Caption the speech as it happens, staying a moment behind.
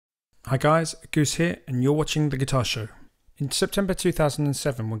Hi guys, Goose here, and you're watching The Guitar Show. In September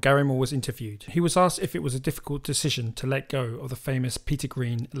 2007, when Gary Moore was interviewed, he was asked if it was a difficult decision to let go of the famous Peter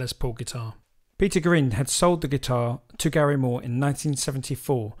Green Les Paul guitar. Peter Green had sold the guitar to Gary Moore in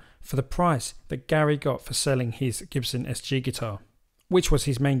 1974 for the price that Gary got for selling his Gibson SG guitar, which was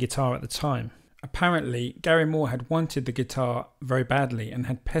his main guitar at the time. Apparently, Gary Moore had wanted the guitar very badly and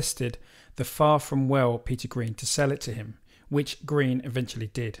had pestered the far from well Peter Green to sell it to him, which Green eventually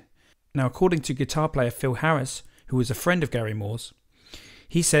did. Now, according to guitar player Phil Harris, who was a friend of Gary Moore's,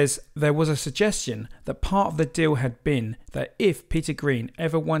 he says there was a suggestion that part of the deal had been that if Peter Green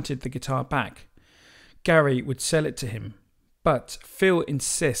ever wanted the guitar back, Gary would sell it to him. But Phil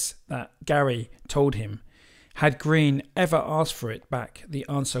insists that Gary told him, had Green ever asked for it back, the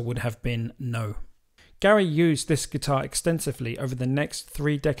answer would have been no. Gary used this guitar extensively over the next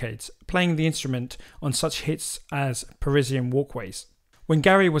 3 decades, playing the instrument on such hits as Parisian Walkways. When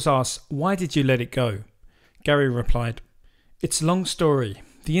Gary was asked, "Why did you let it go?" Gary replied, "It's a long story.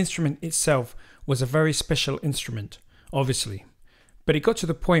 The instrument itself was a very special instrument, obviously, but it got to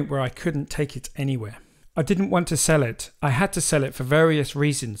the point where I couldn't take it anywhere. I didn't want to sell it. I had to sell it for various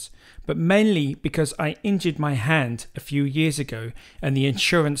reasons, but mainly because I injured my hand a few years ago and the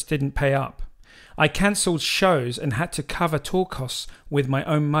insurance didn't pay up. I cancelled shows and had to cover tour costs with my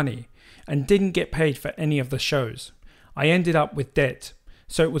own money and didn't get paid for any of the shows. I ended up with debt.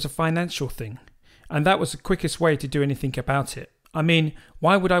 So it was a financial thing, and that was the quickest way to do anything about it. I mean,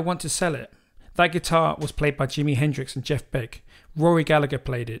 why would I want to sell it? That guitar was played by Jimi Hendrix and Jeff Beck. Rory Gallagher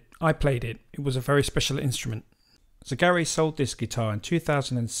played it. I played it. It was a very special instrument." So Gary sold this guitar in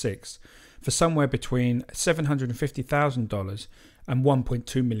 2006 for somewhere between $750,000 and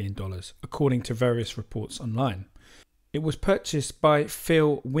 $1.2 million, according to various reports online. It was purchased by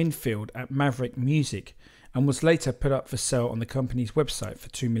Phil Winfield at Maverick Music, and was later put up for sale on the company's website for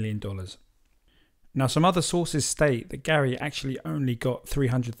 $2 million. Now, some other sources state that Gary actually only got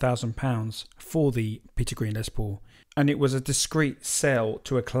 £300,000 for the Peter Green Les Paul, and it was a discreet sale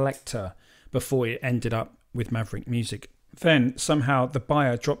to a collector before it ended up with Maverick Music. Then, somehow, the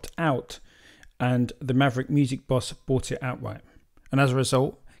buyer dropped out and the Maverick Music boss bought it outright. And as a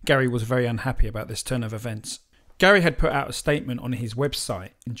result, Gary was very unhappy about this turn of events. Gary had put out a statement on his website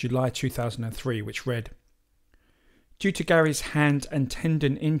in July 2003 which read, "Due to Gary's hand and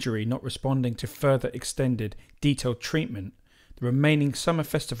tendon injury not responding to further extended, detailed treatment, the remaining summer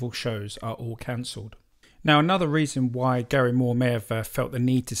festival shows are all cancelled." Now, another reason why Gary Moore may have felt the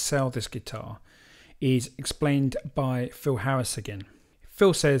need to sell this guitar is explained by Phil Harris again.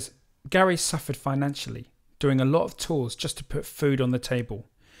 Phil says, "Gary suffered financially, doing a lot of tours just to put food on the table.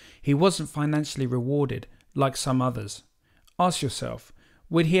 He wasn't financially rewarded like some others. Ask yourself,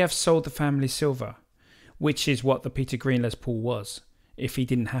 would he have sold the family silver, which is what the Peter Green Les Paul was, if he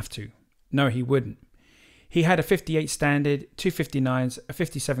didn't have to? No, he wouldn't. He had a 58 Standard, 2 59s, a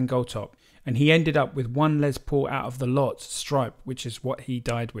 57 Gold Top, and he ended up with one Les Paul out of the lot, Stripe, which is what he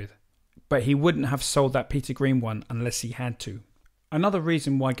died with. But he wouldn't have sold that Peter Green one unless he had to." Another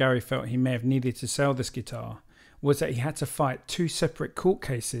reason why Gary felt he may have needed to sell this guitar was that he had to fight 2 separate court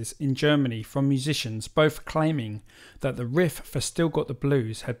cases in Germany from musicians, both claiming that the riff for Still Got the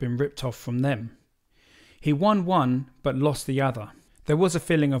Blues had been ripped off from them. He won one, but lost the other. There was a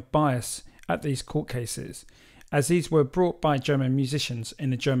feeling of bias at these court cases, as these were brought by German musicians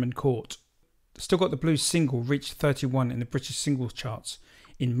in a German court. Still Got the Blues single reached 31 in the British singles charts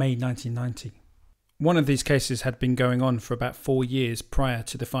in May 1990. One of these cases had been going on for about 4 years prior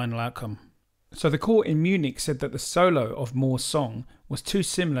to the final outcome. So the court in Munich said that the solo of Moore's song was too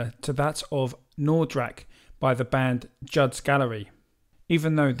similar to that of Nordrak by the band Judd's Gallery,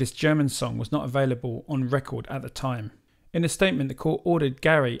 even though this German song was not available on record at the time. In a statement, the court ordered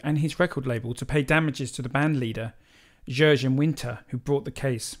Gary and his record label to pay damages to the band leader, Jürgen Winter, who brought the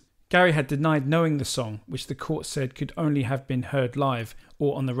case. Gary had denied knowing the song, which the court said could only have been heard live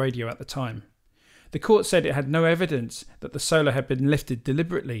or on the radio at the time. The court said it had no evidence that the solo had been lifted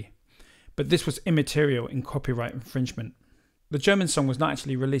deliberately, but this was immaterial in copyright infringement. The German song was not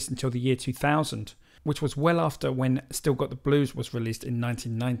actually released until the year 2000, which was well after when Still Got the Blues was released in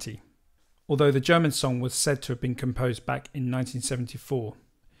 1990, although the German song was said to have been composed back in 1974,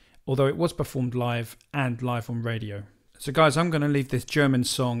 although it was performed live and live on radio. So guys, I'm going to leave this German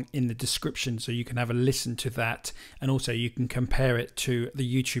song in the description so you can have a listen to that, and also you can compare it to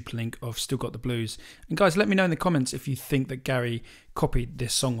the YouTube link of Still Got the Blues. And guys, let me know in the comments if you think that Gary copied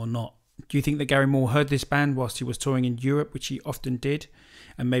this song or not. Do you think that Gary Moore heard this band whilst he was touring in Europe, which he often did,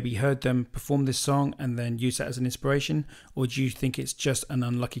 and maybe heard them perform this song and then use that as an inspiration? Or do you think it's just an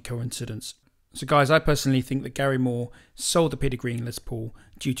unlucky coincidence? So guys, I personally think that Gary Moore sold the Peter Green Les Paul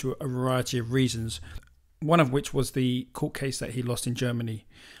due to a variety of reasons, one of which was the court case that he lost in Germany,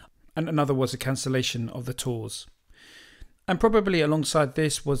 and another was the cancellation of the tours. And probably alongside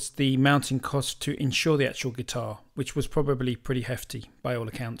this was the mounting cost to insure the actual guitar, which was probably pretty hefty by all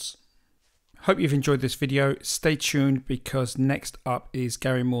accounts. Hope you've enjoyed this video. Stay tuned because next up is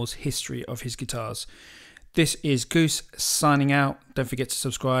Gary Moore's history of his guitars. This is Goose signing out. Don't forget to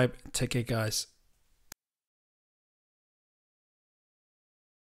subscribe. Take care, guys.